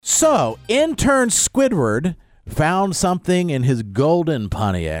So, intern Squidward found something in his golden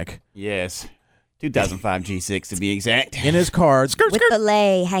Pontiac. Yes. 2005 G6 to be exact. In his car. With the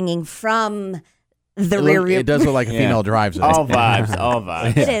lei hanging from the rear view. It does look like a female drives it. All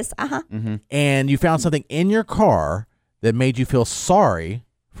vibes. It is. Mm-hmm. And you found something in your car that made you feel sorry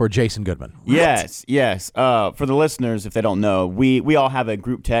for Jason Goodman. Yes. For the listeners, if they don't know, we all have a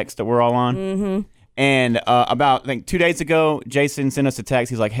group text that we're all on. Mm-hmm. And about, I think, 2 days ago, Jason sent us a text.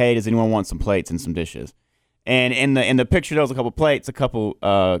 He's like, hey, does anyone want some plates and some dishes? And in the picture, there was a couple plates, a couple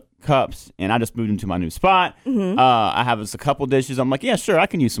cups, and I just moved into my new spot. Mm-hmm. I have a couple dishes. I'm like, yeah, sure, I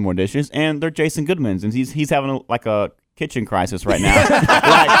can use some more dishes. And they're Jason Goodman's, and he's having a kitchen crisis right now.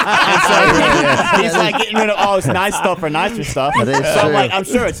 He's like getting rid of all this nice stuff for nicer stuff. So I'm like, I'm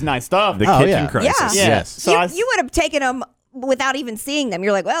sure it's nice stuff. The kitchen crisis. Yeah. Yes. So you would have taken them without even seeing them.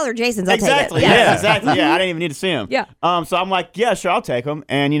 You're like, well, they're Jason's. I'll exactly. take it. Yeah, exactly. Yeah, I didn't even need to see them. Yeah. So I'm like, yeah, sure, I'll take them.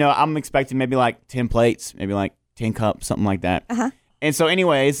 And I'm expecting maybe like 10 plates, maybe like 10 cups, something like that. And so,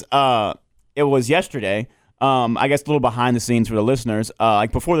 anyways, it was yesterday. I guess a little behind the scenes for the listeners.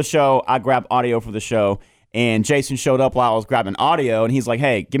 Like before the show, I grabbed audio for the show, and Jason showed up while I was grabbing audio, and he's like,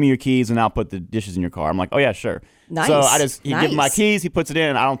 "Hey, give me your keys, and I'll put the dishes in your car." I'm like, "Oh yeah, sure." Nice. So he give him my keys, he puts it in,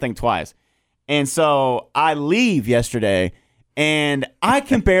 and I don't think twice. And so I leave yesterday, and I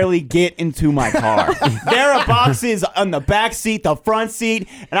can barely get into my car. There are boxes on the back seat, the front seat,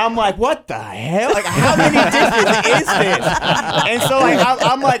 and I'm like, what the hell? Like, how many dishes is this? And so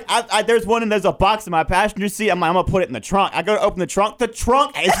I'm like, there's a box in my passenger seat. I'm going to put it in the trunk. I go to open the trunk. The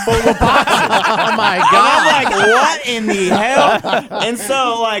trunk is full of boxes. Oh, my God. I'm like, what in the hell? And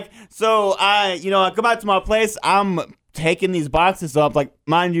so I go back to my place. I'm taking these boxes up. Like,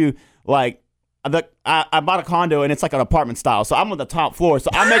 mind you, like, I bought a condo, and it's like an apartment style, so I'm on the top floor,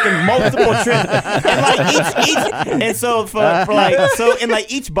 so I'm making multiple trips, and so in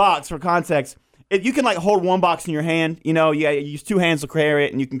each box, for context, you can like hold one box in your hand, you use two hands to carry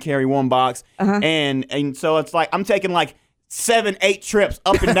it, and you can carry one box, and so it's like I'm taking like 7-8 trips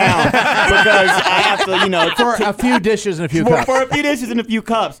up and down because I have to, for a few dishes and a few cups. For a few dishes and a few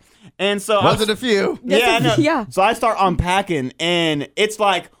cups, and so was it a few? Yeah, no. Yeah. So I start unpacking, and it's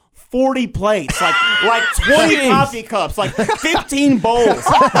like 40 plates, like 20 coffee cups, like 15 bowls.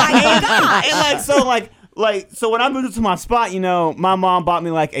 Oh my God. And so when I moved into my spot, my mom bought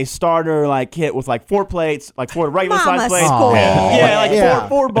me like a starter kit with like 4 plates, like 4 regular size plates. School.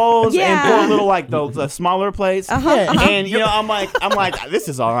 Four bowls and 4 little the smaller plates. And I'm like, this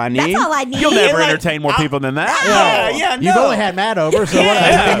is all I need. That's all I need. You'll never entertain more people than that. Yeah, no. You've only had Matt over, so how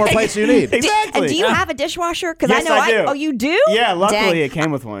many more plates do you need? Exactly. And do you have a dishwasher? Because Yes, I do. Oh, you do? Yeah, luckily Dang. it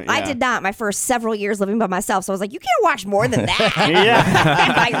came with one. I Yeah. did not my first several years living by myself, so I was like, you can't wash more than that.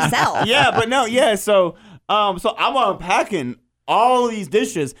 Yeah. by yourself. Yeah, but no, yeah. So I'm unpacking all of these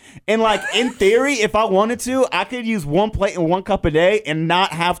dishes, and in theory, if I wanted to, I could use 1 plate and 1 cup a day and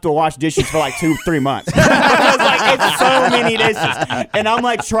not have to wash dishes for 2-3 months because it's so many dishes. And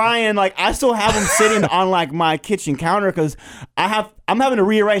I'm trying, I still have them sitting on my kitchen counter because I'm having to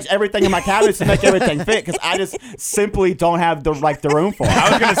rearrange everything in my cabinets to make everything fit because I just simply don't have the room for it. I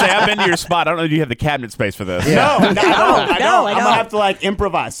was going to say, I've been to your spot. I don't know if you have the cabinet space for this. No, I don't. I I'm don't. gonna have to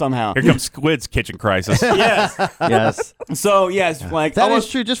improvise somehow. Here comes Squid's kitchen crisis. Yes. Yes. So yes, That is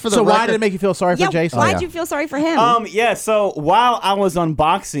true. Just for the So record. why did it make you feel sorry for Jason? Why'd you feel sorry for him? Yeah, so while I was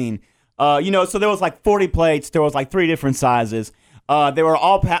unboxing, so there was 40 plates. There was 3 different sizes. They were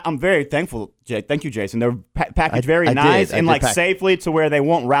all I'm very thankful, Jake. Thank you, Jason. They're packaged very nice and safely to where they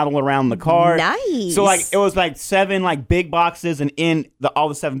won't rattle around the car. Nice. So it was 7 big boxes, and in all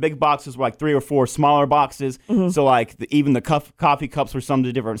the 7 big boxes were 3 or 4 smaller boxes. So even the coffee cups were some of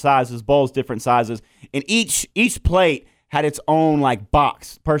the different sizes, bowls different sizes, and each plate had its own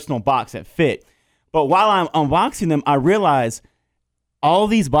personal box that fit. But while I'm unboxing them, I realized all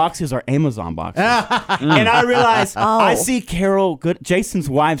these boxes are Amazon boxes. And I realized I see Jason's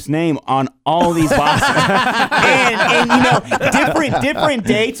wife's name on all these boxes. and different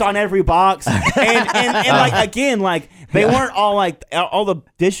dates on every box. And they weren't all the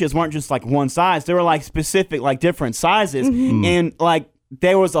dishes weren't just one size. They were specific specific different sizes. And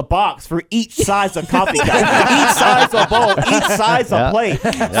there was a box for each size of coffee cup, each size of bowl, each size of plate.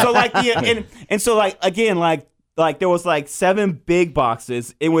 So there was 7 big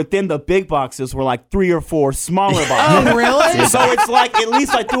boxes, and within the big boxes were 3 or 4 smaller boxes. Oh, really? So it's at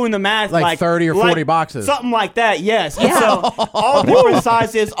least doing the math, 30 or 40 boxes. something like that. Yes. And so all different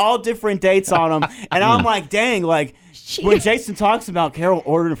sizes, all different dates on them, and I'm dang, when Jason talks about Carol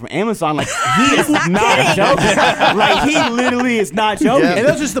ordering from Amazon, like he is not kidding. joking. Like he literally is not joking. Yeah. And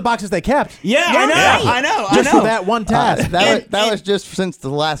those are just the boxes they kept. Yeah, I know, right. I know, Just I know. for that one task. That was just since the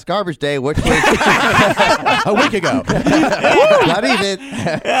last garbage day, which was A week ago. not even.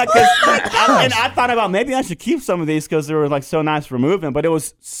 Yeah, and I thought about maybe I should keep some of these because they were like so nice for moving, but it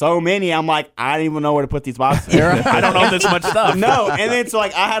was so many. I'm like, I don't even know where to put these boxes. I don't know this much stuff. No, and then so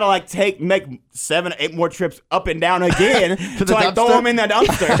like I had to like make 7 or 8 more trips up and down again to the like throw dumpster? them in that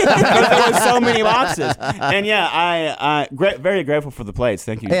dumpster because there was so many boxes. And yeah, I very grateful for the plates.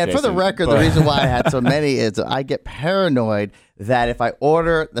 Thank you. And for the Jason. record, the reason why I had so many is I get paranoid that if I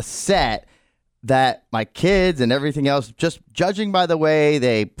order the set, that my kids and everything else, just judging by the way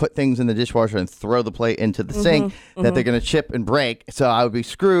they put things in the dishwasher and throw the plate into the sink, that they're going to chip and break. So I would be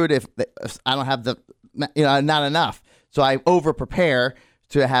screwed if I don't have not enough. So I over prepare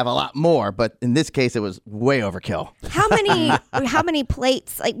to have a lot more, but in this case, it was way overkill. How many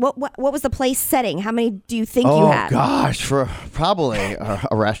plates? Like what was the place setting? How many do you think you Oh had? gosh, for probably a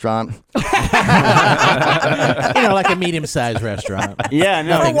restaurant. Like a medium-sized restaurant. Yeah,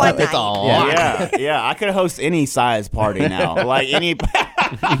 no, For one It's night. a lot. yeah. I could host any size party now, like any.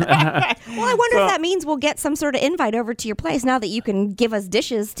 Well, I wonder if that means we'll get some sort of invite over to your place now that you can give us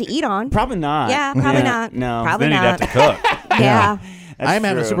dishes to eat on. Probably not. Yeah, probably not. No, Probably Then you'd have not. to cook. Yeah. That's I'm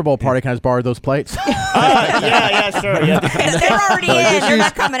having a true. Super Bowl party. Can I just borrow those plates? Yeah, sure. Yeah. They're already in. They're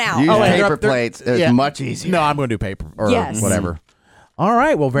not coming out. Use Oh, wait, paper they're- plates. It's yeah. much easier. No, I'm going to do paper or Yes. whatever. All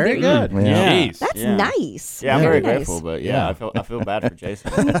right. Well, very good. Yeah. Jeez. That's Yeah. nice. Yeah, I'm Very very nice. grateful, but yeah, I feel bad for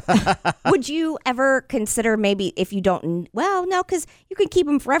Jason. Would you ever consider maybe if you don't? Well, no, because you could keep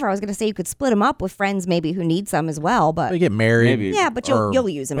them forever. I was going to say you could split them up with friends maybe who need some as well. But We get married. Maybe. yeah, but you'll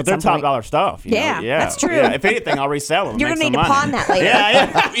use them But at they're some top point. dollar stuff. You know? Yeah, Yeah, that's true. Yeah, if anything, I'll resell them. You're going gonna to need to pawn that later.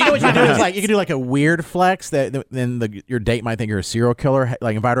 Yeah. You know what you do is like you can do like a weird flex that then your date might think you're a serial killer.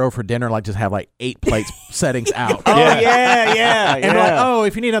 Like invite her over for dinner, like just have like 8 plates settings out. Oh yeah. And they're like, oh,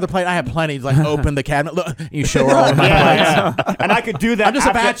 if you need another plate, I have plenty. Like open the cabinet. Look, you show her all of my plates. Yeah. And I could do that. I'm just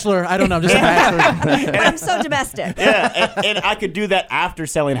a after- bachelor. I don't know. I'm just a bachelor. But I'm so domestic. Yeah, and I could do that after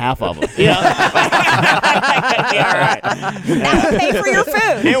selling half of them. Yeah. Yeah, all right. That would pay for your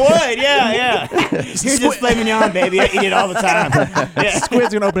food. It would, yeah. Here's this filet mignon, baby. I eat it all the time. Yeah.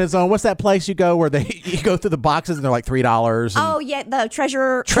 Squid's gonna open his own. What's that place you go where you go through the boxes and they're like $3? Oh yeah, the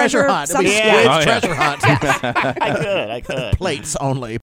treasure Treasure hunt. It'll be something. Yeah. Squid's Oh, yeah. treasure hunt. I could. Plates only.